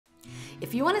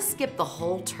If you want to skip the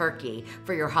whole turkey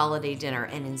for your holiday dinner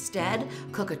and instead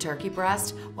cook a turkey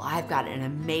breast, well, I've got an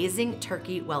amazing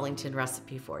turkey Wellington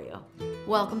recipe for you.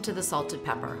 Welcome to the Salted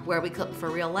Pepper, where we cook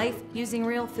for real life using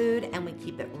real food and we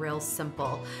keep it real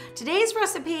simple. Today's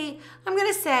recipe, I'm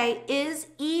gonna say, is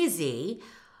easy,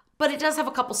 but it does have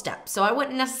a couple steps. So I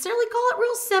wouldn't necessarily call it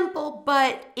real simple,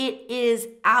 but it is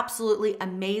absolutely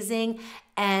amazing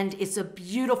and it's a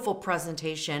beautiful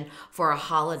presentation for a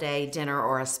holiday dinner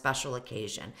or a special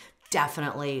occasion.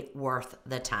 Definitely worth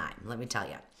the time, let me tell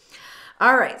you.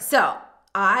 All right, so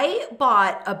I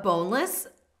bought a boneless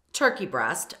turkey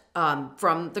breast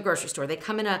from the grocery store. They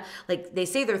come in they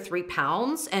say they're 3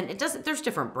 pounds, and there's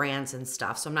different brands and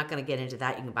stuff, so I'm not gonna get into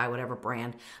that. You can buy whatever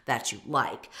brand that you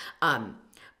like.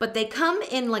 But they come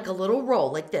in like a little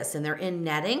roll like this, and they're in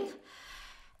netting,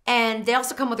 and they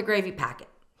also come with a gravy packet.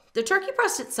 The turkey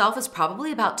breast itself is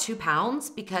probably about 2 pounds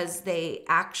because they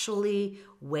actually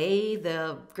weigh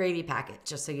the gravy packet,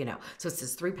 just so you know. So it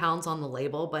says 3 pounds on the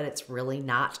label, but it's really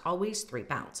not always 3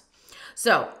 pounds.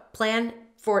 So plan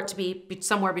for it to be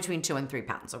somewhere between 2 and 3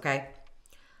 pounds, okay?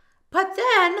 But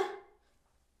then,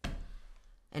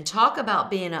 and talk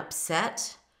about being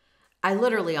upset, I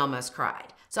literally almost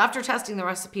cried. So after testing the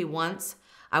recipe once,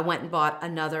 I went and bought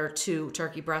another 2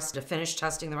 turkey breasts to finish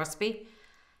testing the recipe.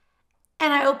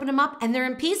 And I opened them up and they're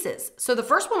in pieces. So the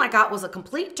first one I got was a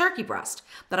complete turkey breast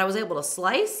that I was able to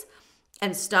slice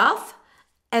and stuff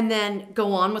and then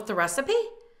go on with the recipe.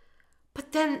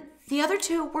 But then the other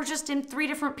 2 were just in 3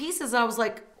 different pieces. And I was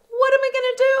like, what am I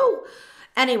gonna do?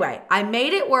 Anyway, I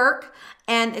made it work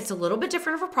and it's a little bit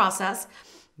different of a process.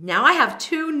 Now I have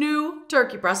 2 new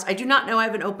turkey breasts. I do not know, I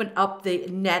haven't opened up the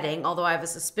netting, although I have a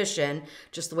suspicion,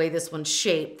 just the way this one's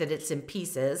shaped, that it's in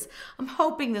pieces. I'm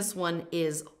hoping this one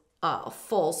is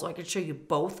full so I can show you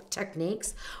both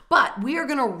techniques, but we are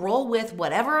gonna roll with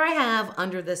whatever I have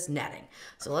under this netting.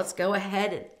 So let's go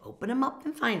ahead and open them up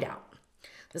and find out.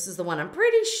 This is the one I'm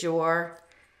pretty sure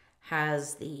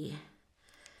has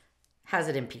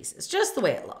it in pieces, just the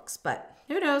way it looks, but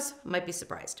who knows, might be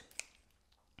surprised.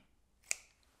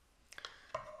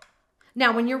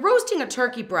 Now, when you're roasting a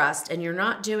turkey breast and you're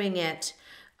not doing it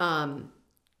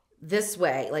this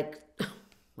way,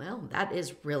 well, that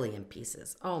is really in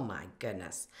pieces. Oh my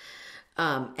goodness.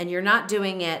 And you're not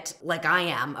doing it like I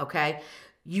am, okay?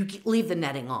 You leave the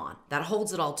netting on. That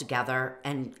holds it all together,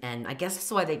 and I guess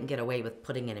that's why they can get away with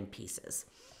putting it in pieces.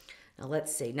 Now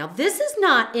let's see. Now this is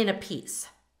not in a piece,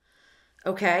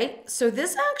 okay? So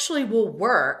this actually will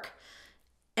work,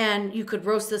 and you could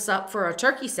roast this up for a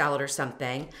turkey salad or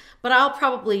something, but I'll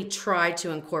probably try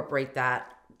to incorporate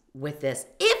that with this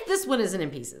if this one isn't in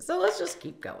pieces. So let's just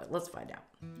keep going. Let's find out.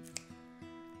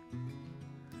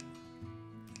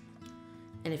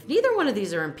 And if neither one of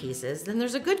these are in pieces, then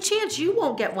there's a good chance you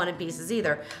won't get one in pieces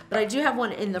either. But I do have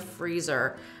one in the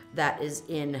freezer that is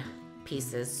in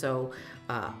pieces, so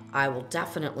I will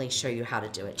definitely show you how to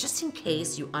do it, just in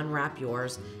case you unwrap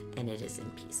yours and it is in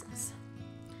pieces.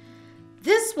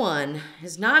 This one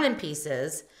is not in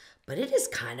pieces, but it is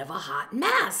kind of a hot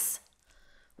mess,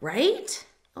 right?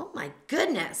 Oh my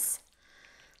goodness.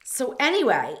 So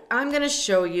anyway, I'm gonna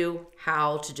show you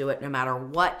how to do it no matter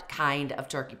what kind of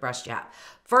turkey breast you have.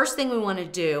 First thing we wanna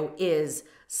do is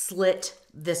slit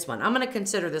this one. I'm gonna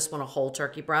consider this one a whole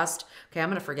turkey breast. Okay, I'm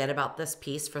gonna forget about this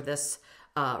piece for this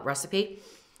recipe,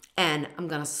 and I'm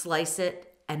gonna slice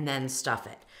it and then stuff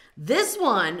it. This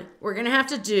one, we're gonna have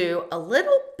to do a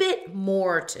little bit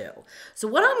more to. So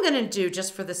what I'm gonna do,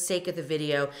 just for the sake of the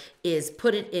video, is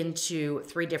put it into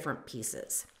 3 different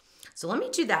pieces. So let me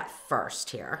do that first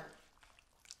here.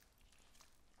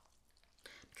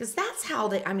 Because that's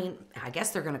how I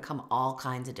guess they're gonna come all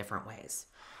kinds of different ways.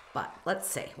 But let's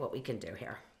see what we can do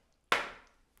here.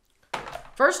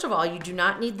 First of all, you do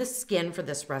not need the skin for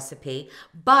this recipe,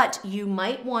 but you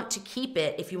might want to keep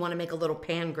it if you want to make a little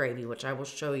pan gravy, which I will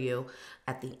show you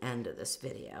at the end of this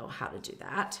video how to do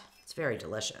that. It's very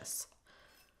delicious.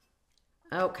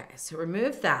 Okay, so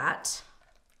remove that.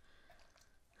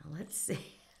 Now let's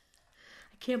see.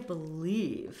 I can't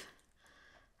believe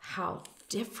how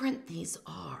different these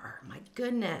are. My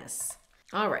goodness.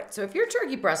 All right, so if your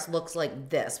turkey breast looks like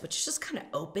this, which is just kind of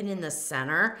open in the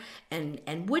center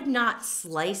and would not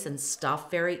slice and stuff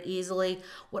very easily,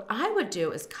 what I would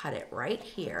do is cut it right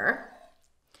here,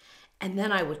 and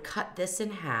then I would cut this in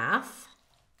half.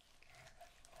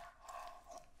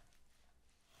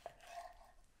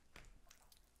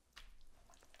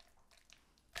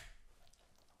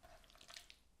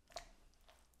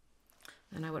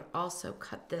 And I would also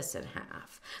cut this in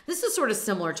half. This is sort of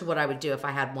similar to what I would do if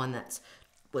I had one that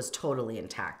was totally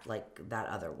intact like that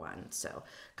other one. So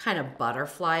kind of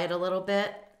butterfly it a little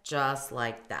bit just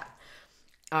like that.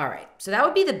 All right, so that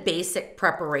would be the basic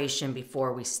preparation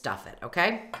before we stuff it,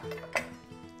 okay?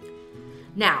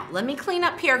 Now, let me clean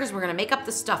up here because we're gonna make up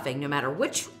the stuffing. No matter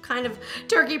which kind of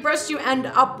turkey breast you end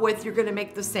up with, you're gonna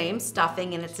make the same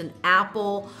stuffing, and it's an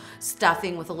apple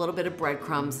stuffing with a little bit of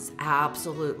breadcrumbs. It's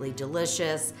absolutely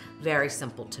delicious, very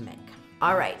simple to make.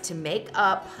 All right, to make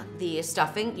up the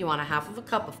stuffing, you want a half of a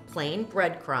cup of plain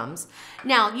breadcrumbs.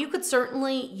 Now, you could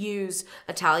certainly use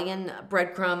Italian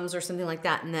breadcrumbs or something like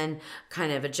that and then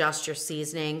kind of adjust your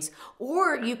seasonings,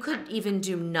 or you could even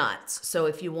do nuts. So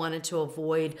if you wanted to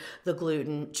avoid the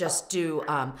gluten, just do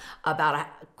about a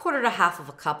quarter to half of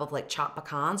a cup of like chopped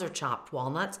pecans or chopped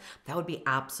walnuts. That would be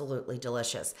absolutely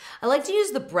delicious. I like to use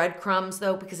the breadcrumbs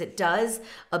though because it does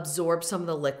absorb some of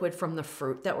the liquid from the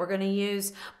fruit that we're gonna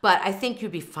use, but I think you'd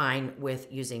be fine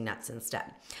with using nuts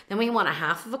instead. Then we want a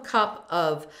half of a cup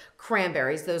of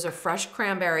cranberries. Those are fresh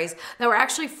cranberries that were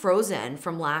actually frozen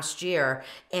from last year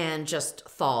and just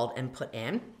thawed and put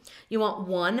in. You want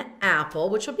 1 apple,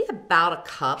 which will be about a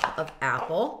cup of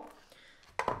apple.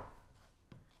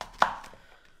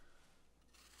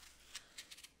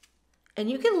 And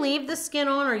you can leave the skin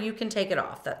on or you can take it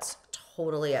off. That's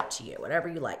totally up to you, whatever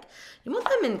you like. You want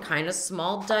them in kind of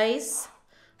small dice.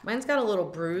 Mine's got a little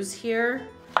bruise here.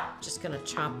 Just gonna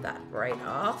chop that right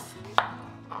off.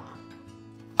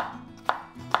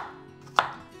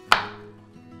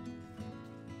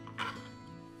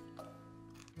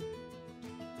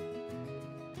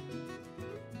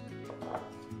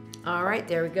 All right,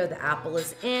 there we go. The apple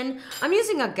is in. I'm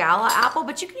using a Gala apple,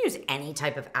 but you can use any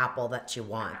type of apple that you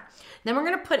want. Then we're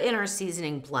gonna put in our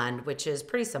seasoning blend, which is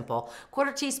pretty simple.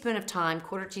 1/4 teaspoon of thyme,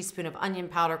 1/4 teaspoon of onion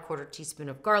powder, 1/4 teaspoon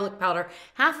of garlic powder,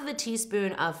 half of a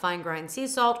teaspoon of fine grind sea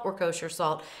salt or kosher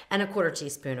salt, and a 1/4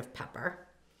 teaspoon of pepper.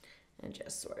 And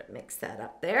just sort of mix that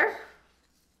up there.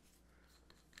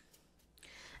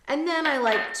 And then I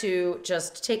like to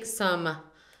just take some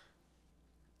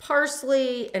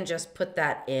parsley and just put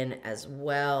that in as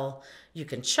well. You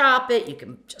can chop it, you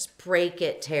can just break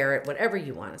it, tear it, whatever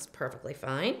you want. It's perfectly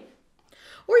fine.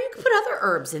 Or you could put other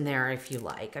herbs in there if you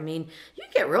like. I mean, you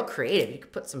can get real creative. You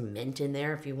could put some mint in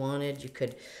there if you wanted. You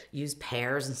could use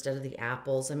pears instead of the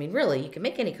apples. I mean, really, you can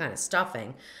make any kind of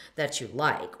stuffing that you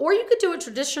like. Or you could do a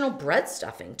traditional bread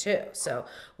stuffing too. So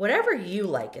whatever you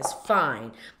like is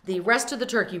fine. The rest of the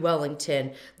turkey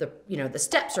Wellington, the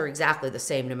steps are exactly the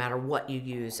same no matter what you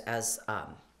use as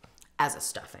a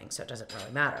stuffing. So it doesn't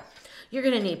really matter. You're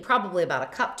gonna need probably about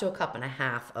a cup to a cup and a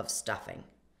half of stuffing.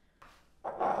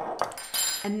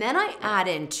 And then I add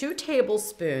in 2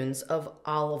 tablespoons of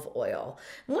olive oil.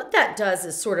 And what that does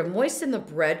is sort of moisten the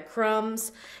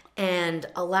breadcrumbs and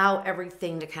allow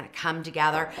everything to kind of come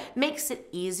together. Makes it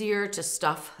easier to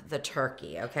stuff the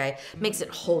turkey, okay? Makes it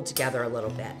hold together a little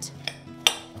bit.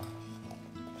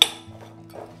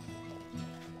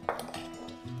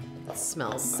 It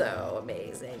smells so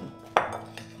amazing.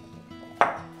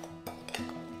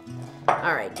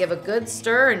 All right, give a good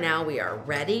stir, and now we are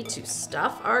ready to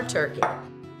stuff our turkey.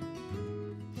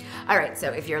 All right,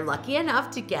 so if you're lucky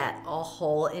enough to get a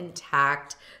whole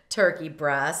intact turkey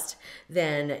breast,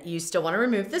 then you still want to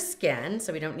remove the skin,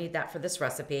 so we don't need that for this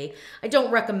recipe. I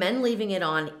don't recommend leaving it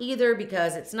on either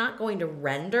because it's not going to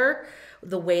render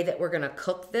the way that we're going to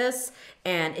cook this,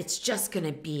 and it's just going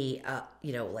to be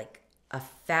like a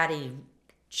fatty,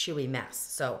 chewy mess.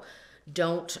 So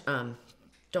don't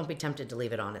be tempted to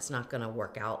leave it on. It's not going to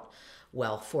work out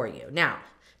well for you. Now,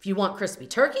 if you want crispy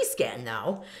turkey skin,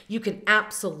 though, you can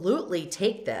absolutely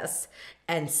take this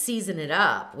and season it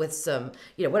up with some,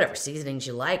 whatever seasonings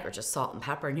you like, or just salt and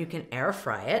pepper, and you can air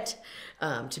fry it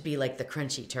to be like the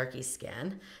crunchy turkey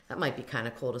skin. That might be kind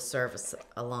of cool to serve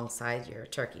alongside your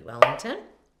turkey Wellington.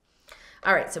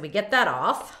 All right, so we get that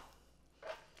off.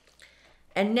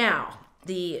 And now,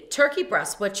 the turkey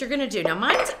breast, what you're gonna do, now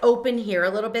mine's open here a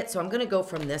little bit, so I'm gonna go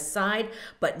from this side,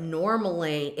 but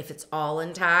normally if it's all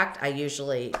intact, I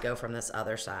usually go from this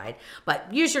other side.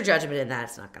 But use your judgment in that,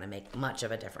 it's not gonna make much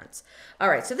of a difference. All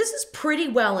right, so this is pretty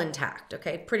well intact,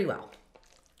 okay, pretty well.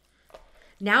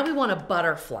 Now we wanna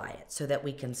butterfly it so that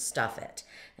we can stuff it.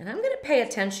 And I'm gonna pay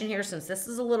attention here since this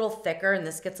is a little thicker and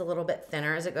this gets a little bit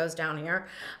thinner as it goes down here.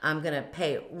 I'm gonna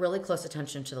pay really close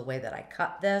attention to the way that I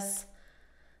cut this.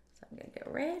 I'm gonna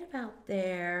go right about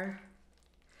there.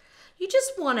 You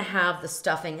just wanna have the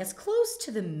stuffing as close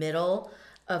to the middle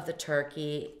of the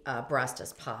turkey breast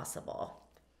as possible.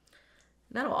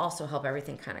 And that'll also help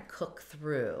everything kind of cook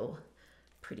through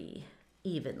pretty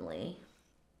evenly.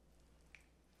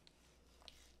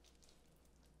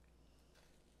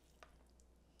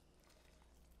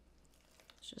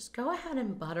 just go ahead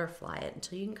and butterfly it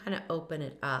until you can kind of open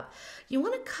it up. You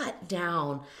want to cut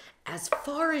down as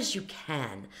far as you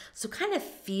can. So kind of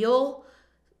feel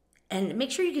and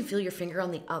make sure you can feel your finger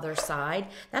on the other side.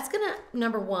 That's gonna,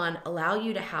 number one, allow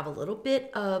you to have a little bit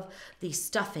of the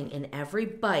stuffing in every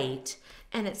bite,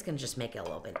 and it's gonna just make it a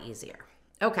little bit easier.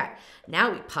 Okay,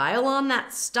 now we pile on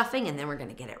that stuffing, and then we're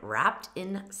gonna get it wrapped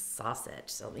in sausage.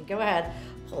 So let me go ahead,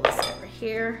 pull this over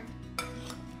here.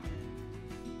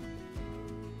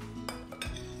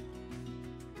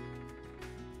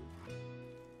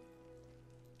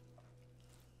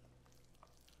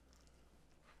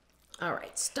 All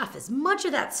right, stuff as much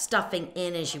of that stuffing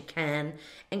in as you can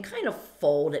and kind of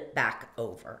fold it back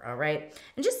over, all right?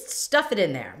 And just stuff it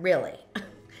in there, really,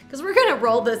 because we're gonna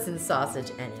roll this in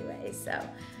sausage anyway, so.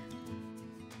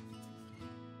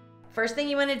 First thing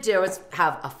you wanna do is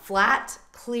have a flat,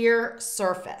 clear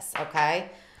surface,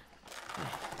 okay?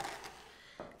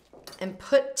 And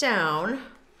put down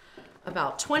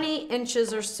about 20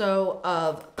 inches or so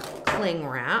of cling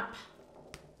wrap.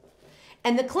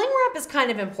 And the cling wrap is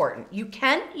kind of important. You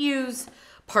can use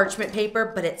parchment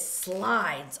paper, but it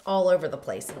slides all over the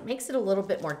place and it makes it a little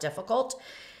bit more difficult.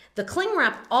 The cling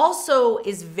wrap also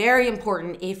is very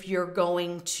important if you're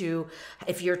going to,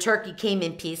 if your turkey came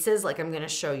in pieces, like I'm gonna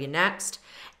show you next,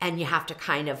 and you have to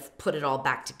kind of put it all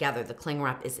back together. The cling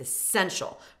wrap is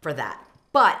essential for that.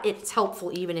 But it's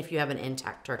helpful even if you have an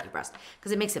intact turkey breast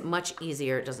because it makes it much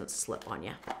easier. It doesn't slip on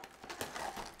you.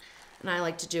 And I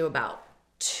like to do about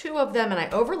 2 of them, and I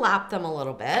overlap them a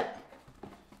little bit.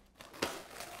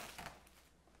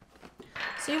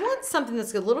 So you want something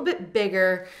that's a little bit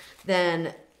bigger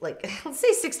than, like, let's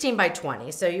say 16 by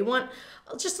 20. So you want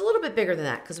just a little bit bigger than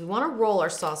that because we want to roll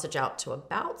our sausage out to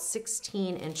about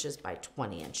 16 inches by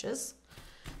 20 inches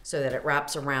so that it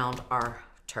wraps around our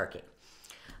turkey.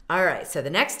 All right, so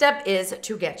the next step is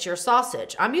to get your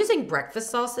sausage. I'm using breakfast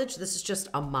sausage. This is just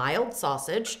a mild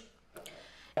sausage.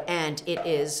 And it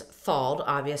is thawed,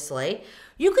 obviously.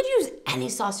 You could use any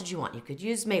sausage you want. You could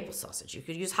use maple sausage. You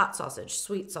could use hot sausage,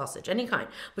 sweet sausage, any kind.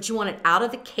 But you want it out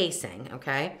of the casing,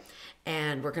 okay?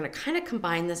 And we're gonna kind of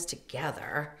combine this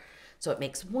together so it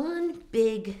makes one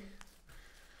big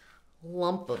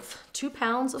lump of 2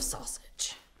 pounds of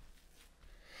sausage.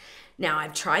 Now,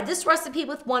 I've tried this recipe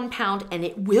with 1 pound and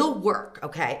it will work,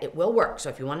 okay? It will work. So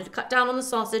if you wanted to cut down on the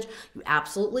sausage, you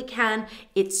absolutely can.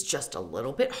 It's just a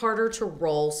little bit harder to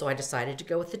roll, so I decided to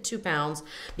go with the 2 pounds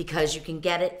because you can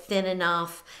get it thin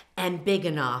enough and big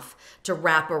enough to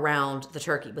wrap around the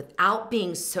turkey without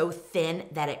being so thin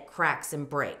that it cracks and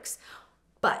breaks.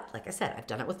 But like I said, I've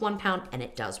done it with 1 pound and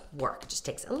it does work. It just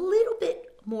takes a little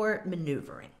bit more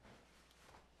maneuvering.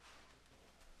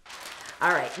 All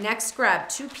right, next grab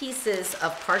 2 pieces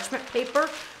of parchment paper,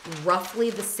 roughly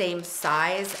the same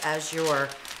size as your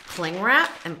cling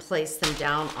wrap, and place them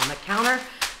down on the counter.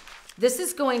 This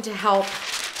is going to help,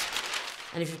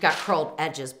 and if you've got curled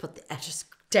edges, put the edges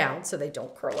down so they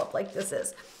don't curl up like this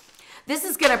is. This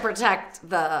is gonna protect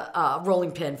the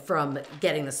rolling pin from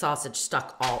getting the sausage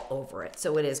stuck all over it.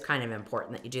 So it is kind of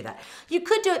important that you do that. You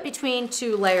could do it between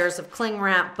 2 layers of cling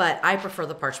wrap, but I prefer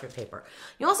the parchment paper.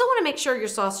 You also wanna make sure your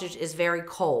sausage is very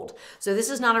cold. So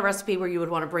this is not a recipe where you would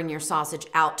wanna bring your sausage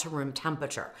out to room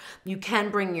temperature. You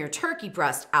can bring your turkey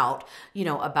breast out, you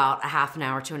know, about a half an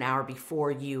hour to an hour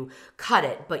before you cut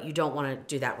it, but you don't wanna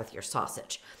do that with your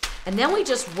sausage. And then we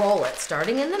just roll it,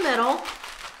 starting in the middle,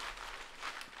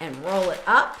 and roll it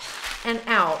up and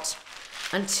out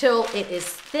until it is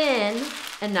thin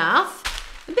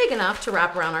enough and big enough to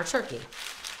wrap around our turkey.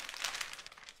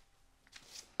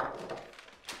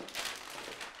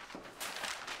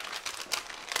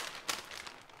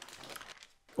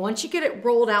 Once you get it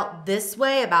rolled out this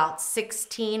way, about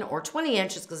 16 or 20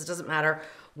 inches, because it doesn't matter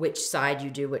which side you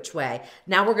do which way.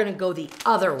 Now we're gonna go the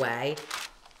other way.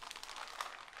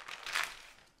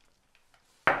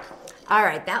 All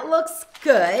right, that looks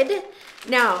good.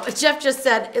 Now, Jeff just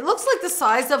said, it looks like the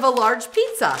size of a large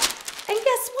pizza. And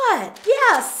guess what?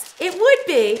 Yes, it would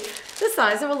be the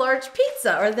size of a large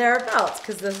pizza or thereabouts,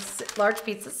 because the large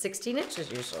pizza is 16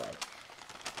 inches usually.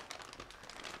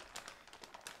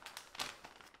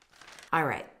 All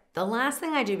right, the last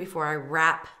thing I do before I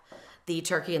wrap the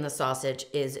turkey and the sausage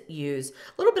is use a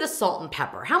little bit of salt and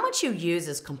pepper. How much you use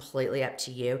is completely up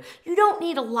to you. You don't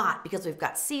need a lot because we've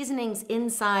got seasonings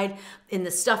inside in the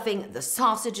stuffing. The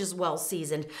sausage is well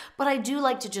seasoned, but I do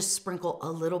like to just sprinkle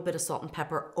a little bit of salt and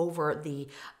pepper over the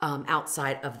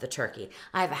outside of the turkey.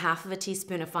 I have a half of a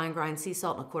teaspoon of fine ground sea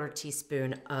salt and a 1/4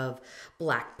 teaspoon of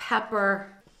black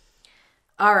pepper.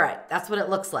 All right, that's what it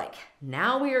looks like.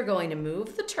 Now we are going to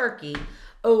move the turkey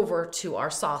over to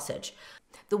our sausage.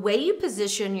 The way you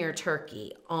position your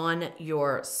turkey on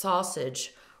your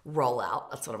sausage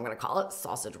rollout, that's what I'm gonna call it,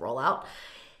 sausage rollout,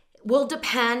 will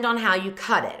depend on how you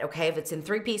cut it, okay? If it's in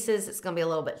 3 pieces, it's gonna be a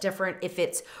little bit different. If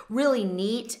it's really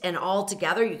neat and all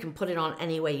together, you can put it on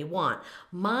any way you want.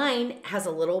 Mine has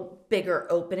a little bigger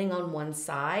opening on one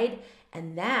side,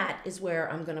 and that is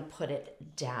where I'm gonna put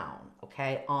it down,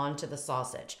 okay, onto the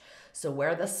sausage. So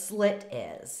where the slit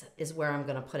is where I'm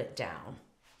gonna put it down,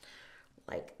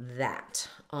 like that,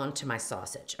 onto my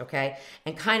sausage, okay?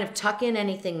 And kind of tuck in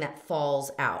anything that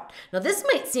falls out. Now this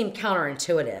might seem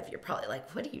counterintuitive. You're probably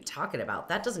like, what are you talking about?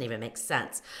 That doesn't even make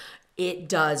sense. It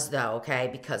does though, okay?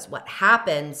 Because what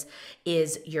happens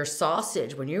is your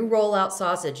sausage, when you roll out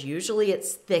sausage, usually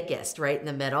it's thickest right in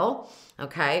the middle,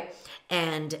 okay?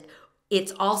 And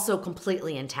it's also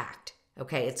completely intact.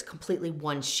 Okay, it's completely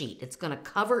one sheet. It's gonna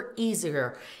cover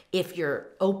easier if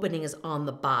your opening is on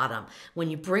the bottom. When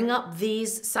you bring up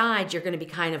these sides, you're gonna be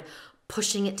kind of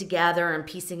pushing it together and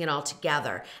piecing it all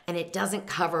together, and it doesn't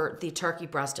cover the turkey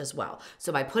breast as well.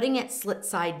 So by putting it slit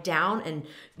side down and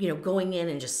going in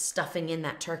and just stuffing in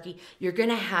that turkey, you're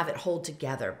gonna have it hold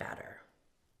together better.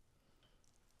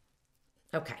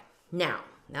 Okay, now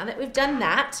that we've done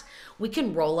that, we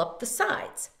can roll up the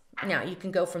sides. Now, you can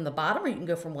go from the bottom or you can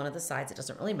go from one of the sides. It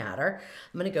doesn't really matter.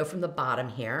 I'm going to go from the bottom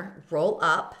here, roll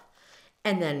up,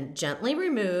 and then gently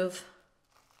remove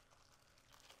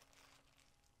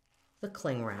the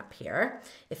cling wrap here.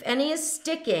 If any is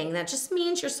sticking, that just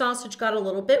means your sausage got a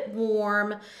little bit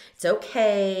warm. It's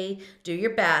okay. Do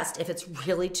your best. If it's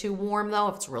really too warm, though,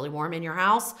 if it's really warm in your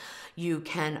house, you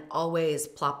can always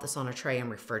plop this on a tray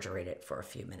and refrigerate it for a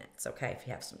few minutes, okay, if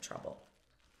you have some trouble.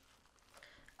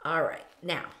 All right,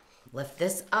 now, lift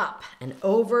this up and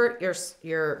over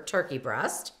your turkey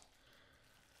breast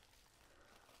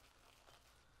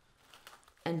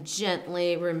and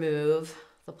gently remove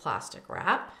the plastic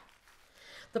wrap.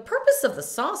 The purpose of the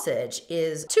sausage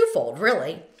is twofold,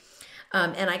 really.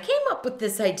 And I came up with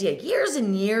this idea years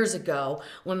and years ago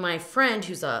when my friend,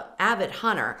 who's an avid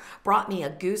hunter, brought me a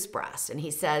goose breast. And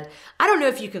he said, I don't know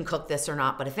if you can cook this or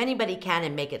not, but if anybody can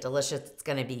and make it delicious, it's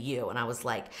gonna be you. And I was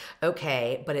like,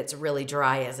 okay, but it's really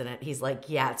dry, isn't it? He's like,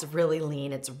 yeah, it's really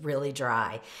lean, it's really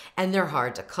dry, and they're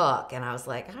hard to cook. And I was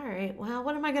like, all right, well,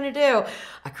 what am I gonna do?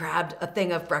 I grabbed a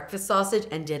thing of breakfast sausage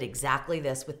and did exactly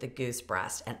this with the goose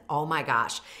breast. And oh my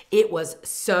gosh, it was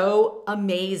so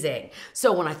amazing.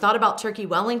 So when I thought about turkey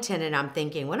Wellington and I'm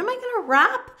thinking, what am I gonna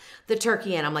wrap the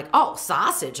turkey in? I'm like, oh,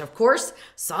 sausage, of course,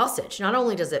 sausage. Not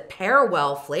only does it pair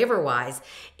well flavor-wise,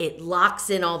 it locks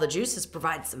in all the juices,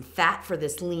 provides some fat for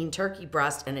this lean turkey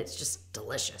breast, and it's just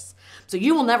delicious. So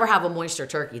you will never have a moisture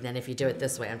turkey then if you do it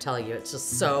this way. I'm telling you, it's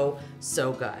just so,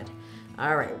 so good.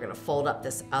 All right, we're gonna fold up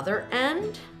this other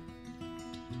end.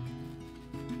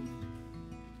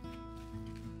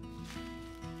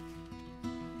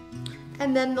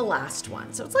 And then the last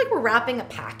one. So it's like we're wrapping a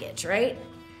package, right?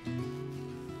 And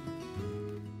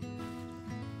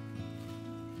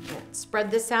spread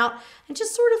this out and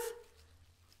just sort of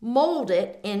mold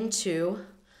it into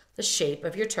the shape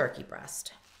of your turkey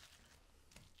breast.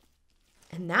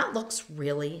 And that looks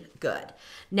really good.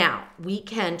 Now, we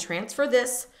can transfer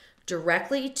this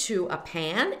directly to a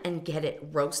pan and get it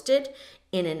roasted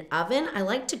in an oven. I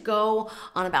like to go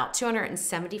on about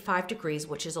 275 degrees,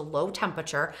 which is a low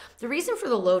temperature. The reason for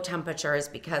the low temperature is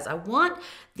because I want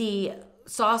the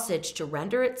sausage to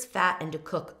render its fat and to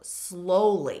cook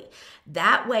slowly.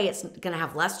 That way it's gonna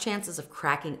have less chances of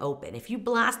cracking open. If you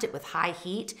blast it with high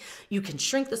heat, you can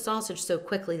shrink the sausage so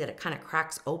quickly that it kind of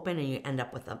cracks open and you end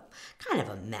up with a kind of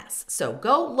a mess. So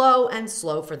go low and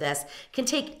slow for this. Can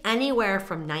take anywhere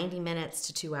from 90 minutes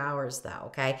to 2 hours though,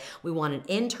 okay? We want an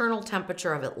internal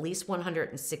temperature of at least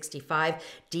 165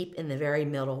 deep in the very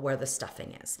middle where the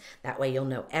stuffing is. That way you'll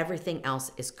know everything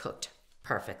else is cooked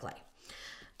perfectly.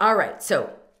 All right,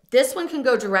 so this one can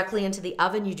go directly into the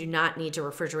oven. You do not need to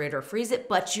refrigerate or freeze it,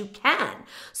 but you can.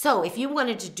 So if you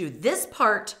wanted to do this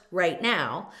part right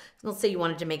now, let's say you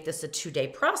wanted to make this a 2-day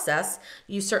process,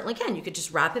 you certainly can. You could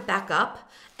just wrap it back up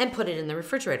and put it in the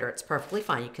refrigerator. It's perfectly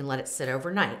fine. You can let it sit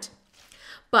overnight.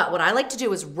 But what I like to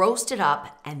do is roast it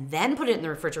up and then put it in the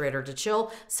refrigerator to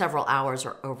chill several hours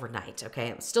or overnight, okay?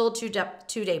 It's still a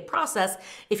 2-day process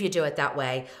if you do it that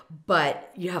way, but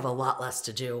you have a lot less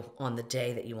to do on the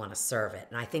day that you want to serve it.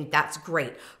 And I think that's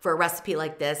great. For a recipe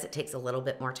like this, it takes a little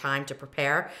bit more time to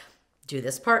prepare. Do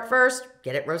this part first,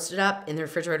 get it roasted up in the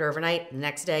refrigerator overnight. The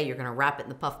next day, you're gonna wrap it in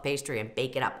the puff pastry and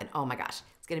bake it up. And oh my gosh,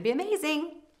 it's gonna be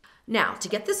amazing. Now, to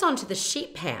get this onto the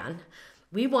sheet pan,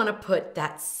 we want to put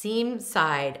that seam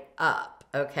side up,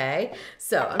 okay?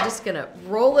 So I'm just gonna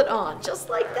roll it on just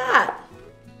like that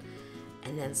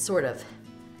and then sort of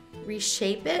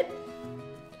reshape it.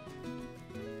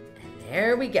 And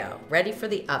there we go, ready for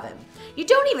the oven. You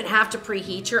don't even have to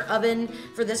preheat your oven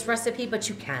for this recipe, but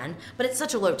you can. But it's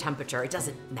such a low temperature, it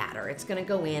doesn't matter. It's gonna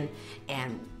go in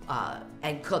and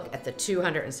cook at the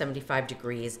 275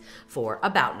 degrees for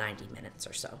about 90 minutes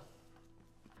or so.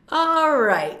 All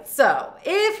right, so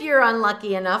if you're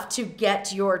unlucky enough to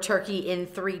get your turkey in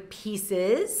 3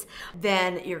 pieces,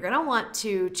 then you're gonna want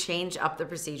to change up the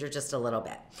procedure just a little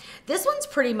bit. This one's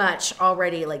pretty much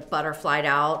already like butterflied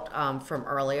out from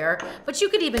earlier, but you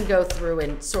could even go through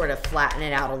and sort of flatten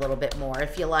it out a little bit more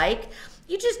if you like.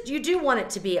 You do want it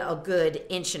to be a good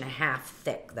 1.5 inches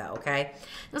thick though, okay?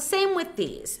 Now same with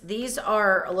these. These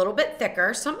are a little bit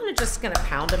thicker, so I'm just gonna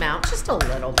pound them out just a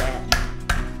little bit.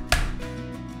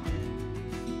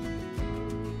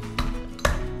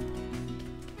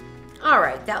 All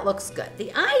right, that looks good.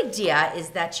 The idea is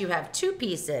that you have 2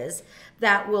 pieces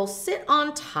that will sit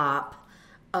on top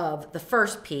of the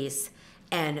first piece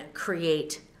and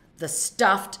create the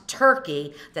stuffed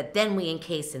turkey that then we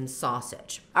encase in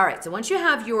sausage. All right, so once you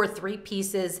have your 3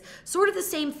 pieces sort of the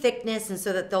same thickness and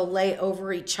so that they'll lay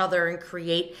over each other and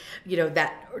create, you know,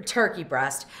 that turkey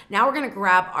breast, now we're gonna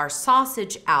grab our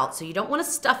sausage out. So you don't wanna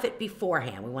stuff it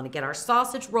beforehand. We wanna get our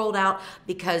sausage rolled out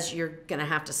because you're gonna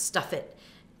have to stuff it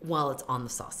while it's on the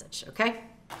sausage, okay?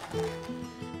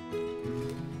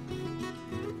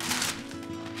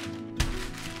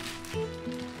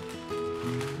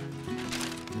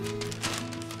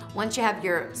 Once you have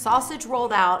your sausage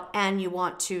rolled out and you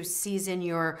want to season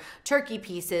your turkey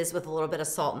pieces with a little bit of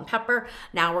salt and pepper,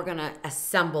 now we're gonna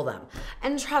assemble them.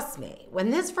 And trust me,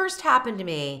 when this first happened to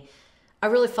me, I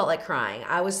really felt like crying.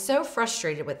 I was so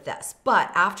frustrated with this, but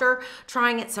after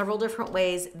trying it several different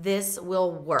ways, this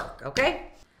will work, okay?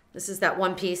 This is that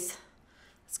one piece.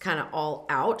 It's kind of all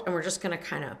out, and we're just gonna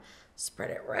kind of spread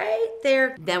it right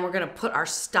there. Then we're gonna put our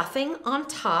stuffing on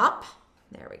top.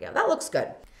 There we go, that looks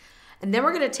good. And then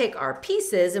we're gonna take our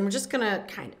pieces and we're just gonna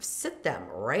kind of sit them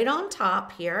right on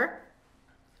top here.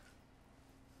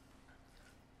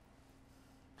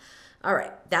 All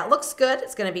right, that looks good.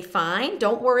 It's gonna be fine.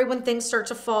 Don't worry when things start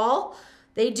to fall.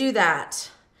 They do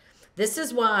that. This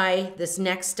is why this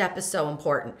next step is so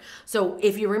important. So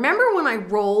if you remember when I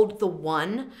rolled the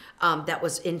one that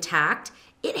was intact,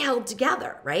 it held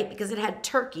together, right? Because it had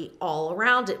turkey all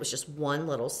around it. It was just one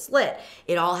little slit.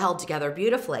 It all held together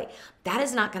beautifully. That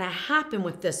is not gonna happen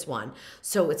with this one.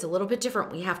 So it's a little bit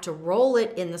different. We have to roll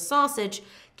it in the sausage,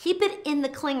 keep it in the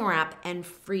cling wrap, and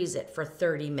freeze it for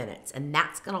 30 minutes. And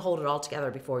that's gonna hold it all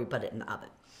together before we put it in the oven.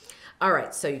 All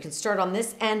right, so you can start on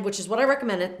this end, which is what I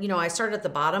recommended. You know, I started at the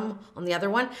bottom on the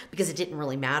other one because it didn't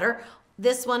really matter.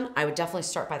 This one, I would definitely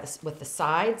start by this with the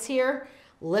sides here.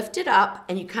 Lift it up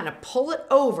and you kind of pull it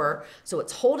over so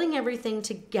it's holding everything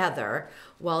together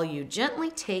while you gently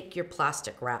take your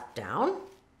plastic wrap down.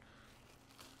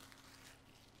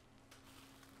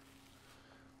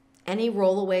 Any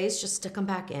rollaways, just stick them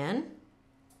back in.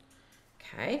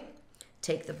 Okay,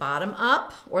 take the bottom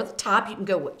up or the top. You can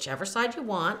go whichever side you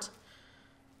want.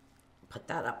 Put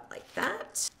that up like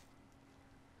that.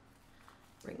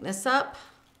 Bring this up.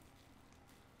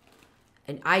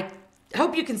 And I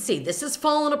hope you can see this is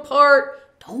falling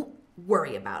apart. Don't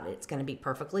worry about it. It's going to be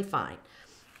perfectly fine.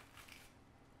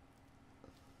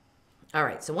 All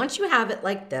right, so once you have it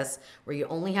like this, where you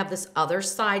only have this other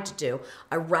side to do,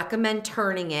 I recommend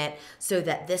turning it so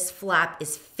that this flap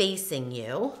is facing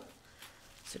you.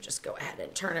 So just go ahead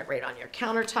and turn it right on your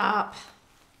countertop,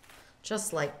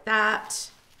 just like that.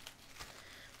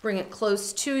 Bring it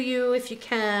close to you if you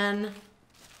can.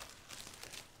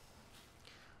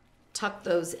 Tuck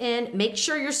those in. Make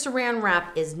sure your saran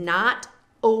wrap is not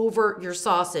over your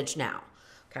sausage now,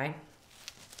 okay?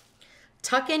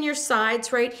 Tuck in your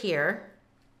sides right here.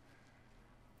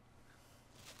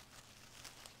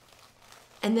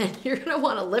 And then you're gonna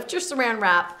wanna lift your saran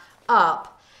wrap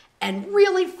up and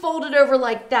really fold it over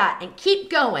like that and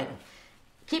keep going.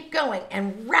 Keep going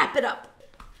and wrap it up.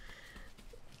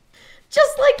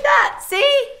 Just like that,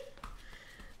 see?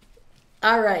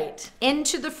 All right,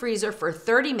 into the freezer for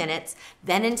 30 minutes,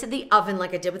 then into the oven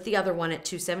like I did with the other one at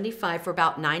 275 for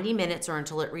about 90 minutes or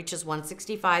until it reaches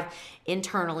 165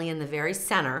 internally in the very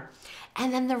center.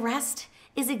 And then the rest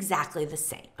is exactly the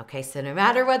same, okay? So no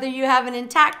matter whether you have an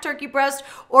intact turkey breast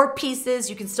or pieces,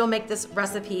 you can still make this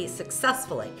recipe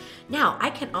successfully. Now, I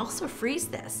can also freeze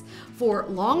this for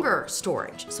longer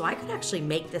storage. So I could actually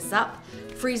make this up,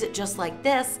 freeze it just like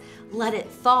this, let it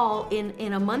thaw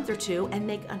in a month or two, and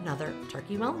make another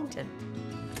turkey Wellington.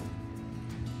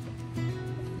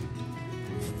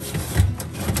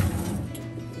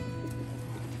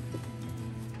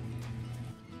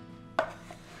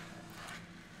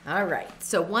 All right,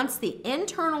 so once the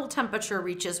internal temperature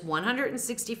reaches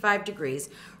 165 degrees,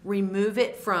 remove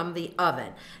it from the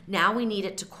oven. Now we need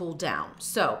it to cool down.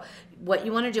 So what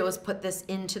you want to do is put this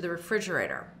into the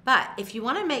refrigerator. But if you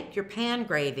want to make your pan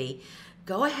gravy,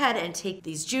 go ahead and take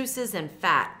these juices and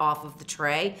fat off of the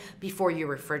tray before you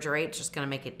refrigerate. It's just gonna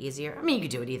make it easier. I mean, you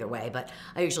could do it either way, but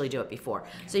I usually do it before.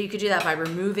 So you could do that by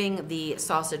removing the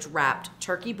sausage wrapped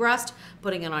turkey breast,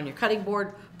 putting it on your cutting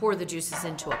board, pour the juices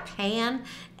into a pan,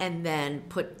 and then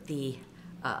put the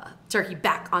turkey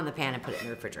back on the pan and put it in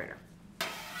the refrigerator.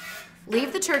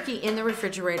 Leave the turkey in the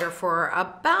refrigerator for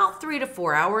about 3 to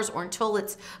 4 hours or until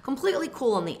it's completely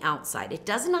cool on the outside. It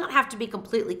does not have to be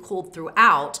completely cooled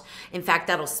throughout. In fact,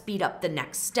 that'll speed up the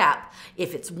next step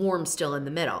if it's warm still in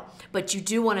the middle. But you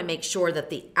do want to make sure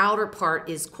that the outer part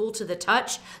is cool to the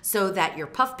touch so that your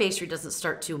puff pastry doesn't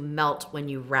start to melt when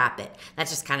you wrap it. That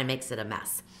just kind of makes it a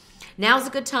mess. Now's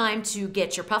a good time to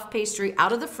get your puff pastry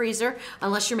out of the freezer,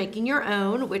 unless you're making your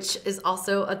own, which is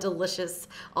also a delicious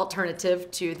alternative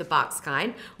to the box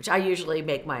kind, which I usually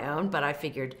make my own, but I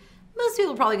figured most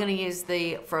people are probably gonna use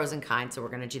the frozen kind, so we're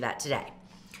gonna do that today.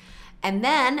 And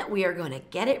then we are gonna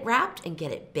get it wrapped and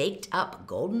get it baked up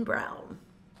golden brown.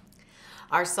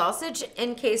 Our sausage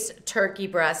encased turkey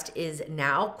breast is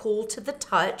now cool to the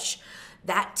touch.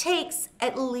 That takes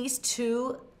at least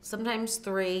 2, sometimes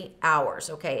 3 hours,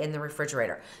 okay, in the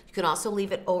refrigerator. You can also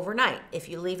leave it overnight. If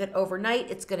you leave it overnight,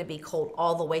 it's gonna be cold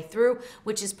all the way through,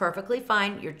 which is perfectly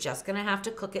fine. You're just gonna have to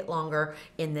cook it longer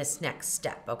in this next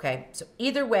step, okay? So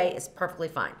either way is perfectly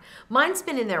fine. Mine's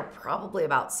been in there probably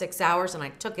about 6 hours, and I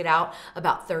took it out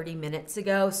about 30 minutes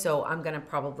ago, so I'm gonna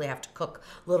probably have to cook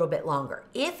a little bit longer.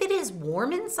 If it is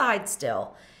warm inside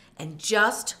still, and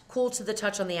just cool to the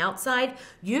touch on the outside,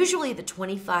 usually the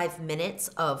 25 minutes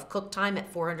of cook time at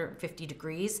 450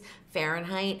 degrees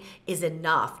Fahrenheit is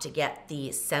enough to get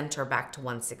the center back to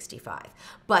 165.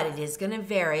 But it is gonna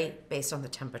vary based on the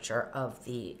temperature of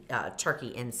the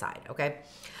turkey inside, okay?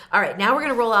 All right, now we're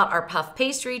gonna roll out our puff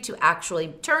pastry to actually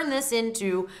turn this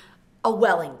into a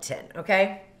Wellington,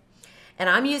 okay? And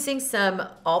I'm using some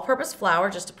all-purpose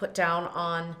flour just to put down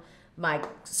on my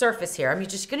surface here. I'm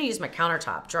just gonna use my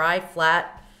countertop, dry,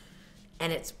 flat,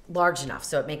 and it's large enough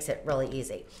so it makes it really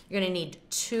easy. You're gonna need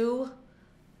 2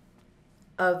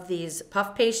 of these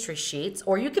puff pastry sheets,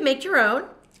 or you can make your own,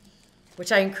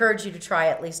 which I encourage you to try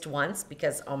at least once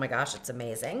because, oh my gosh, it's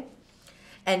amazing.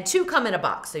 And 2 come in a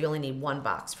box, so you only need 1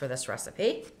 box for this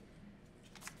recipe.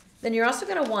 Then you're also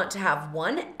gonna want to have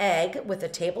 1 egg with a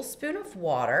tablespoon of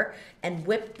water and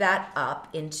whip that up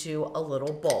into a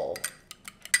little bowl.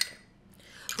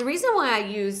 The reason why I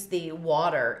use the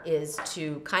water is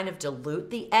to kind of dilute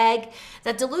the egg.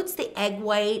 That dilutes the egg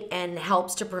white and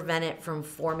helps to prevent it from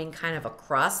forming kind of a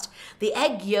crust. The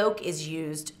egg yolk is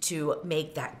used to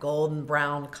make that golden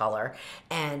brown color,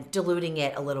 and diluting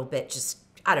it a little bit just,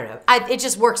 I don't know, it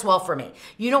just works well for me.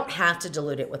 You don't have to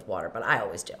dilute it with water, but I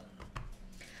always do.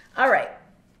 All right,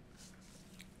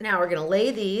 now we're gonna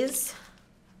lay these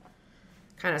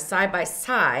kind of side by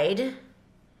side.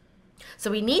 So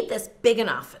we need this big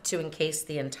enough to encase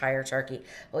the entire turkey,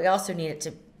 but we also need it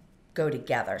to go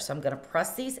together. So I'm gonna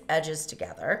press these edges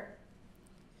together.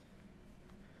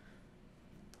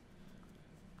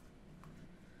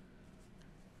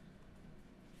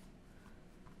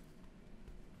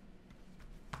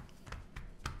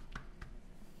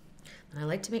 And I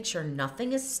like to make sure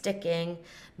nothing is sticking,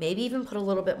 maybe even put a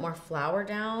little bit more flour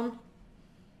down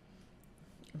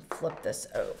and flip this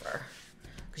over,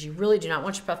 because you really do not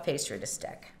want your puff pastry to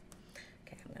stick.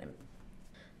 Okay,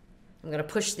 I'm gonna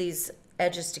push these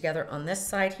edges together on this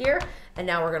side here, and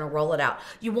now we're gonna roll it out.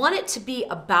 You want it to be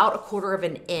about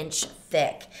 1/4 inch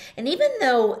thick. And even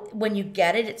though when you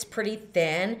get it, it's pretty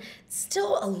thin, it's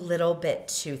still a little bit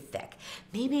too thick.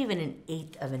 Maybe even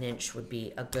 1/8 inch would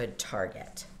be a good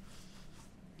target.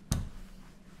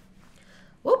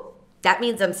 Whoop, that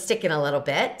means I'm sticking a little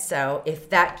bit. So if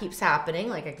that keeps happening,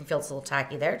 like I can feel it's a little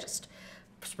tacky there, just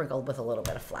sprinkle with a little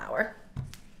bit of flour.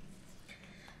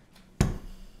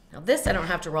 Now this I don't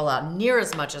have to roll out near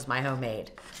as much as my homemade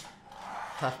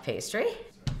puff pastry.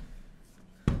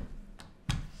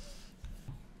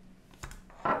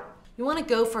 You want to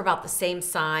go for about the same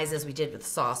size as we did with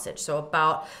sausage, so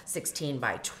about 16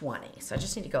 by 20. So I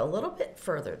just need to go a little bit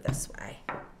further this way.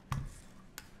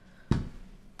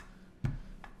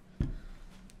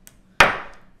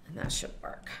 And that should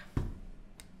work.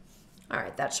 All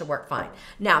right, that should work fine.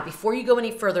 Now, before you go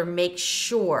any further, make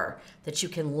sure that you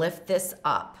can lift this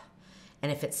up.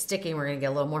 And if it's sticking, we're gonna get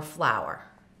a little more flour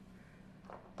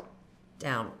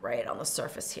down right on the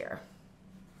surface here.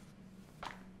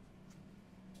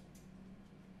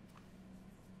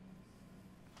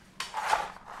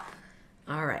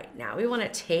 Now we want to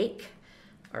take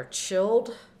our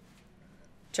chilled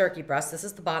turkey breast. This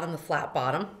is the bottom, the flat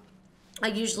bottom. I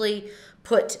usually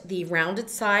put the rounded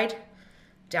side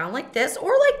down like this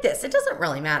or like this. It doesn't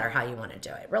really matter how you want to do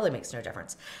it. It really makes no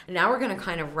difference. And now we're going to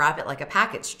kind of wrap it like a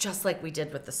package, just like we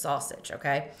did with the sausage,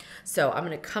 okay? So I'm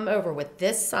going to come over with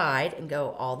this side and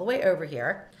go all the way over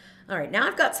here. All right, now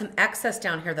I've got some excess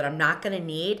down here that I'm not going to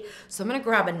need. So I'm going to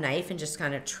grab a knife and just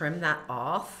kind of trim that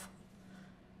off.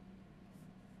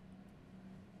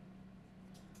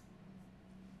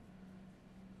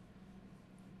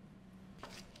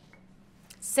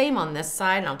 Same on this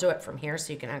side, and I'll do it from here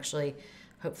so you can actually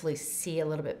hopefully see a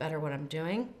little bit better what I'm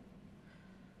doing.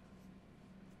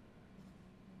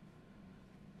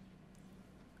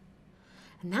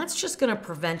 And that's just gonna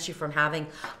prevent you from having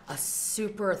a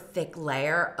super thick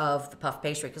layer of the puff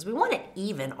pastry because we want it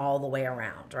even all the way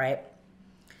around, right?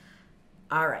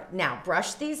 All right, now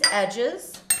brush these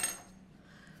edges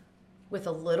with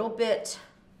a little bit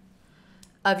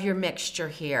of your mixture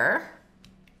here,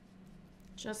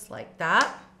 just like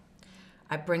that.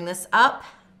 I bring this up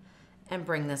and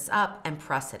bring this up and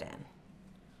press it in.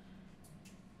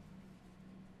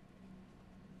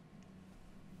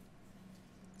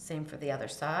 Same for the other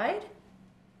side.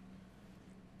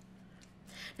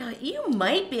 Now you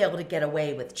might be able to get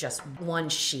away with just one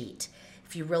sheet.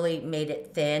 If you really made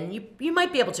it thin, you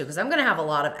might be able to, because I'm gonna have a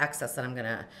lot of excess that I'm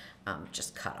gonna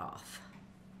just cut off.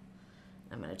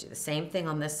 I'm gonna do the same thing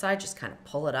on this side, just kind of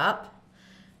pull it up.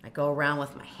 I go around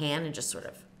with my hand and just sort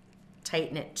of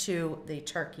tighten it to the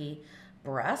turkey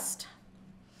breast.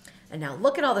 And now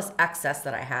look at all this excess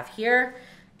that I have here,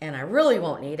 and I really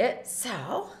won't need it,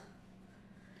 so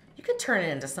you could turn it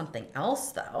into something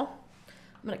else though.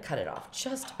 I'm gonna cut it off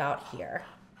just about here.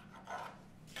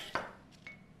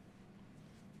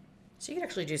 So you could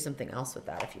actually do something else with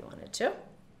that if you wanted to.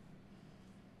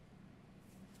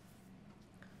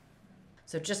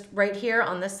 So just right here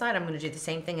on this side, I'm gonna do the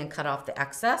same thing and cut off the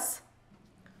excess.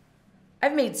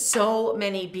 I've made so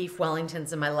many beef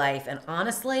Wellingtons in my life, and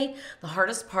honestly, the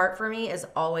hardest part for me is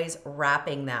always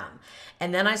wrapping them.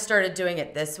 And then I started doing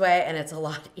it this way, and it's a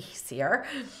lot easier.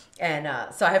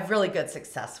 And so I have really good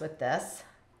success with this.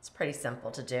 It's pretty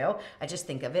simple to do. I just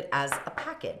think of it as a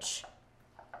package.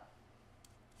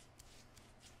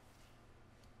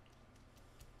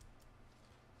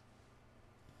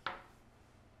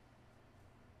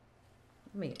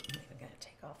 I'm even gonna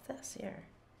take off this here.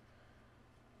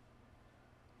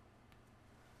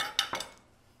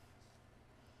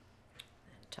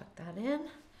 Tuck that in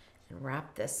and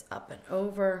wrap this up and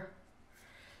over.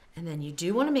 And then you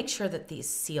do want to make sure that these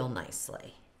seal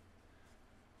nicely.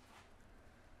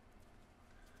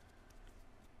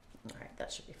 All right,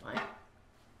 that should be fine.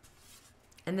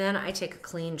 And then I take a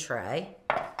clean tray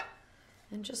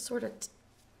and just sort of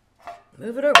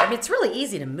move it over. I mean, it's really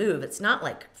easy to move. It's not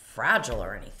like fragile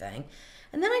or anything.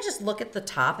 And then I just look at the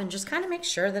top and just kind of make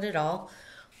sure that it all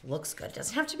looks good. It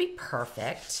doesn't have to be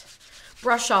perfect.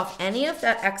 Brush off any of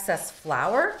that excess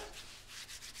flour.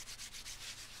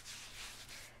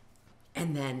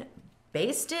 And then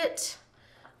baste it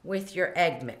with your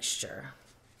egg mixture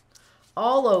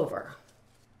all over.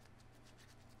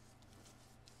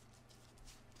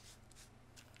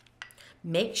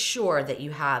 Make sure that you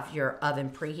have your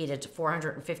oven preheated to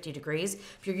 450 degrees.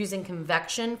 If you're using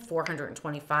convection,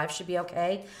 425 should be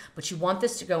okay. But you want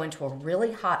this to go into a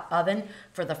really hot oven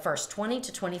for the first 20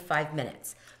 to 25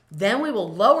 minutes. Then we will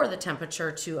lower the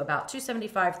temperature to about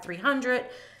 275, 300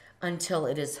 until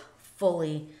it is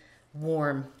fully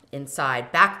warm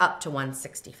inside, back up to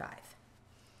 165.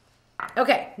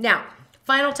 Okay, now,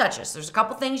 final touches. There's a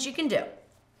couple things you can do.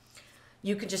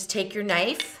 You can just take your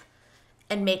knife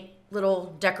and make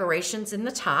little decorations in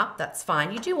the top. That's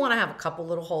fine. You do want to have a couple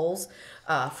little holes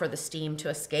for the steam to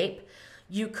escape.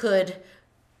 You could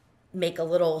make a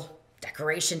little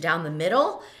decoration down the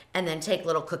middle and then take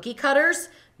little cookie cutters,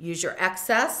 use your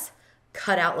excess,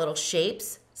 cut out little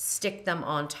shapes, stick them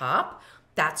on top.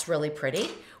 That's really pretty.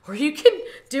 Or you can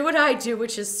do what I do,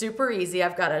 which is super easy.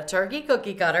 I've got a turkey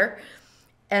cookie cutter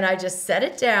and I just set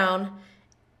it down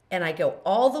and I go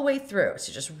all the way through.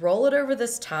 So just roll it over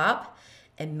this top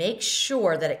and make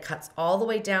sure that it cuts all the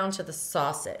way down to the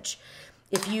sausage.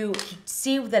 If you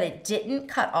see that it didn't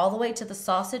cut all the way to the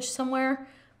sausage somewhere,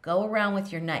 go around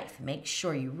with your knife. Make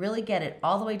sure you really get it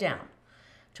all the way down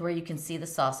to where you can see the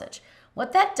sausage.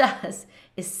 What that does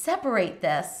is separate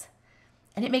this,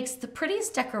 and it makes the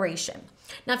prettiest decoration.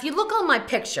 Now, if you look on my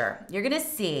picture, you're gonna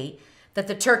see that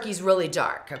the turkey's really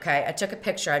dark, okay? I took a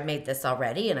picture. I made this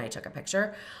already, and I took a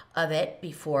picture of it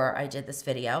before I did this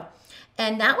video.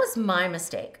 And that was my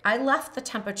mistake. I left the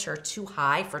temperature too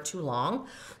high for too long.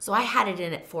 So I had it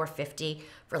in at 450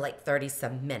 for like 30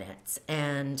 some minutes.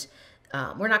 And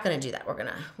we're not gonna do that. We're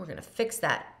gonna fix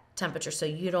that temperature so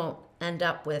you don't end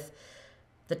up with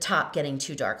the top getting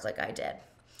too dark like I did.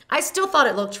 I still thought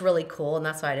it looked really cool, and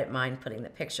that's why I didn't mind putting the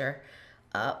picture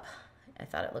up. I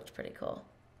thought it looked pretty cool.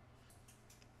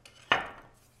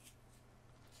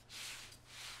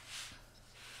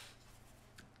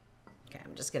 Okay,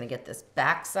 I'm just gonna get this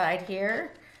back side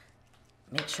here.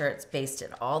 Make sure it's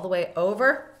basted all the way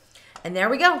over. And there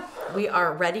we go. We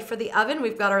are ready for the oven.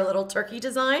 We've got our little turkey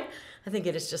design. I think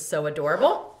it is just so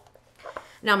adorable.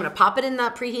 Now I'm gonna pop it in the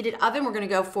preheated oven. We're gonna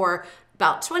go for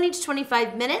about 20 to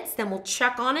 25 minutes, then we'll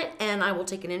check on it and I will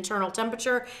take an internal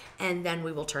temperature and then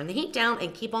we will turn the heat down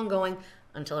and keep on going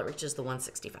until it reaches the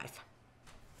 165.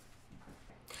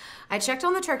 I checked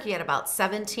on the turkey at about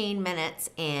 17 minutes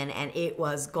in and it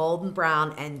was golden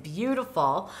brown and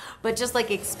beautiful, but just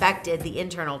like expected, the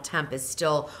internal temp is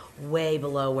still way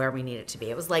below where we need it to be.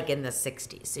 It was like in the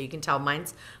 60s, so you can tell mine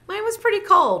was pretty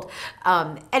cold.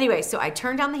 Anyway, so I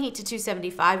turned down the heat to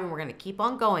 275 and we're gonna keep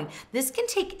on going. This can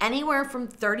take anywhere from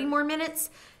 30 more minutes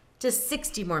to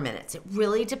 60 more minutes. It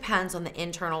really depends on the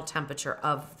internal temperature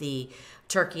of the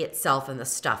turkey itself and the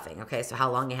stuffing, okay? So how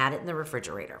long you had it in the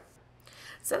refrigerator.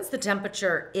 Since the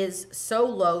temperature is so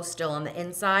low still on the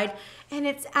inside, and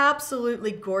it's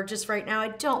absolutely gorgeous right now, I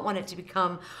don't want it to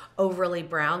become overly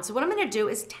brown. So what I'm gonna do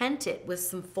is tent it with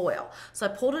some foil. So I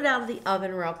pulled it out of the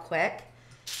oven real quick,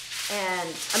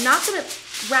 and I'm not gonna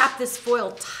wrap this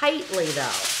foil tightly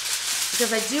though,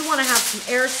 because I do wanna have some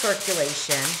air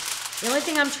circulation. The only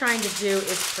thing I'm trying to do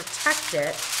is protect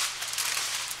it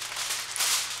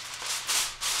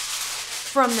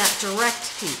from that direct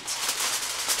heat.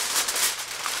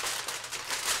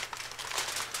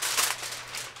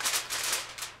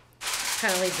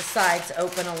 Kind of leave the sides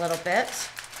open a little bit.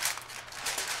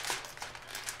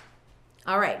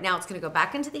 All right, now it's gonna go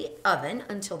back into the oven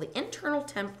until the internal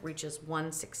temp reaches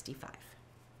 165.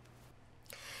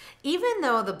 Even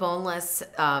though the boneless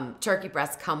turkey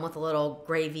breasts come with a little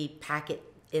gravy packet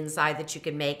inside that you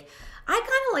can make, I kind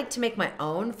of like to make my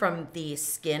own from the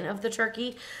skin of the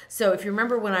turkey. So if you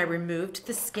remember when I removed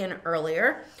the skin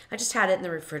earlier, I just had it in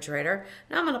the refrigerator.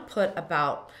 Now I'm gonna put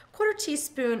about a quarter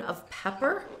teaspoon of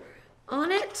pepper on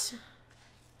it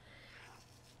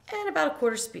and about a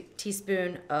quarter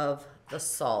teaspoon of the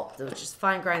salt, which is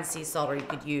fine grind sea salt, or you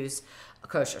could use a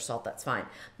kosher salt, that's fine.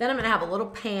 Then I'm gonna have a little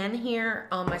pan here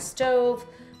on my stove.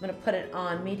 I'm gonna put it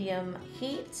on medium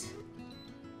heat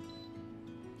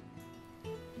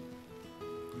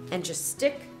and just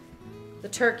stick the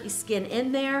turkey skin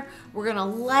in there. We're gonna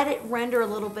let it render a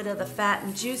little bit of the fat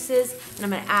and juices, and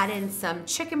I'm gonna add in some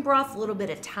chicken broth, a little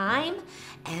bit of thyme,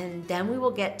 and then we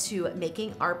will get to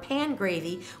making our pan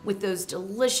gravy with those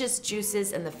delicious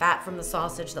juices and the fat from the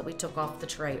sausage that we took off the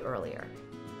tray earlier.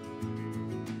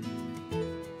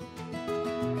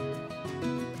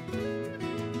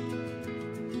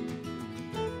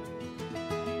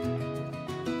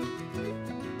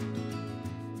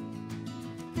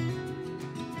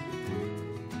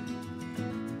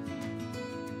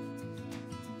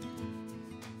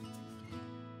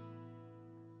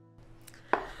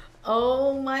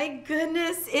 Oh my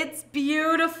goodness, it's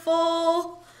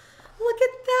beautiful. Look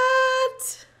at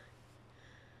that.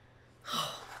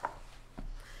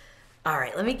 All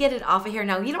right, let me get it off of here.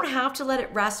 Now, you don't have to let it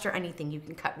rest or anything. You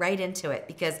can cut right into it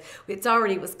because it's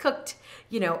already was cooked,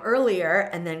 earlier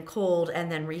and then cooled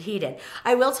and then reheated.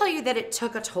 I will tell you that it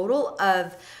took a total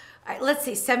of, let's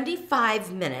say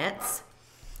 75 minutes.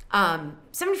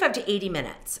 75 to 80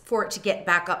 minutes for it to get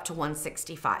back up to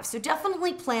 165. So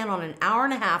definitely plan on an hour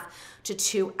and a half to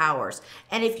 2 hours.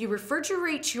 And if you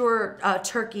refrigerate your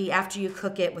turkey after you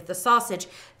cook it with the sausage,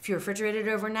 if you refrigerate it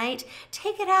overnight,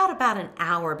 take it out about an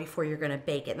hour before you're gonna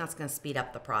bake it, and that's gonna speed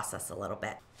up the process a little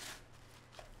bit.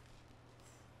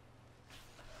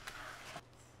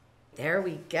 There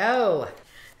we go.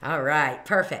 All right,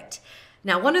 perfect.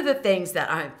 Now, one of the things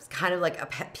that I'm kind of like a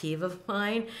pet peeve of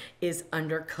mine is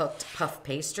undercooked puff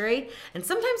pastry. And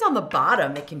sometimes on the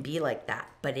bottom, it can be like that,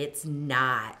 but it's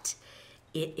not.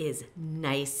 It is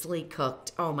nicely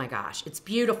cooked. Oh my gosh, it's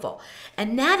beautiful.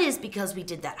 And that is because we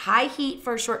did that high heat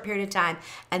for a short period of time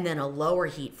and then a lower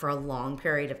heat for a long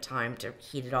period of time to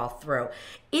heat it all through.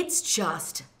 It's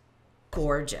just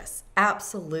gorgeous,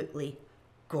 absolutely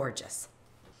gorgeous.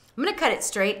 I'm gonna cut it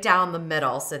straight down the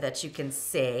middle so that you can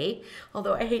see,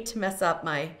 although I hate to mess up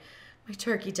my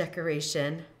turkey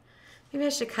decoration. Maybe I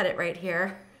should cut it right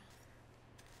here.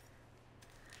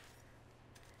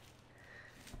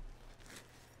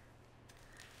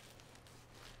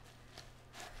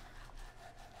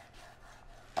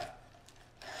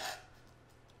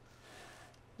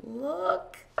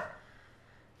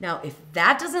 Now, if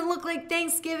that doesn't look like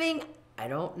Thanksgiving, I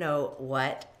don't know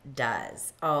what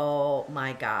does. Oh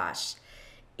my gosh.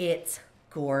 It's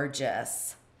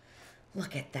gorgeous.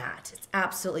 Look at that. It's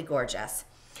absolutely gorgeous.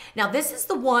 Now, this is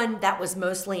the one that was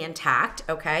mostly intact,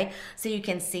 okay? So you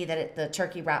can see that the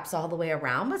turkey wraps all the way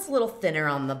around, but it's a little thinner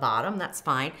on the bottom. That's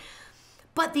fine.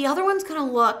 But the other one's gonna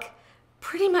look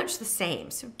pretty much the same.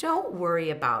 So don't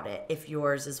worry about it if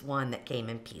yours is one that came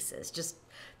in pieces. Just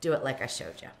do it like I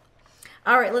showed you.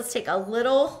 All right, let's take a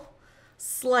little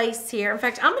slice here. In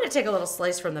fact, I'm gonna take a little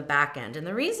slice from the back end. And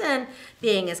the reason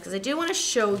being is because I do wanna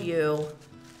show you,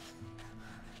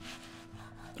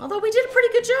 although we did a pretty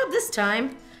good job this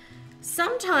time,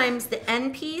 sometimes the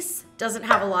end piece doesn't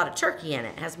have a lot of turkey in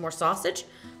it. It has more sausage,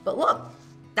 but look,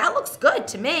 that looks good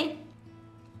to me.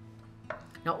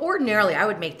 Now, ordinarily, I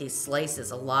would make these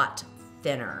slices a lot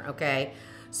thinner, okay?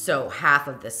 So half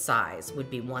of this size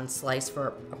would be one slice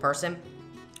for a person.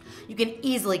 You can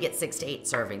easily get 6 to 8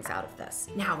 servings out of this.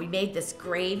 Now, we made this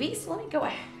gravy, so let me go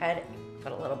ahead and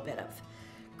put a little bit of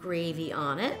gravy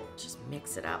on it. Just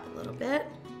mix it up a little bit.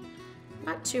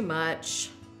 Not too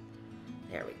much.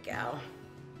 There we go.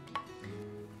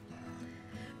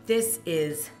 This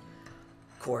is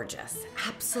gorgeous.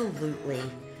 Absolutely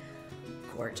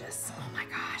gorgeous. Oh my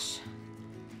gosh.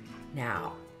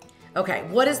 Now, okay,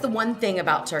 what is the one thing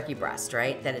about turkey breast,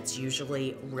 right? That it's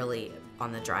usually really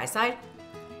on the dry side?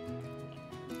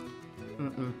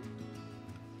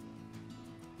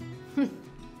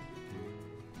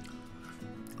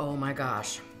 Oh my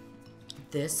gosh.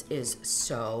 This is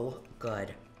so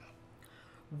good.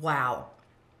 Wow.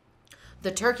 The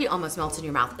turkey almost melts in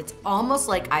your mouth. It's almost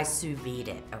like I sous vide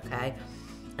it, okay?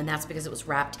 And that's because it was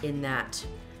wrapped in that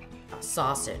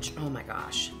sausage. Oh my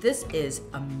gosh. This is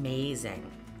amazing.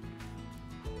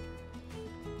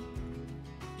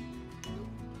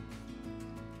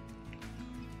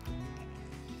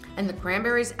 And the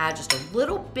cranberries add just a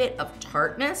little bit of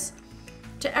tartness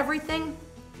to everything.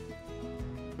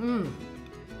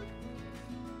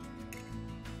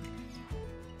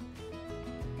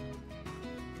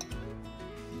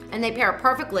 And they pair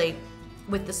perfectly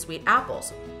with the sweet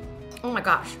apples. Oh my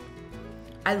gosh,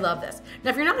 I love this.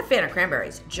 Now, if you're not a fan of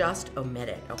cranberries, just omit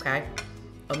it, okay?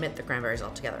 Omit the cranberries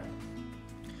altogether.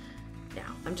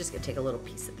 Now, I'm just gonna take a little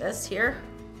piece of this here.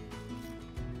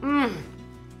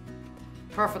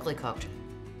 Perfectly cooked.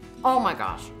 Oh my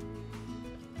gosh.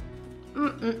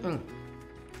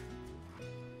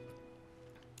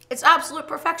 It's absolute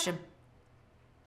perfection.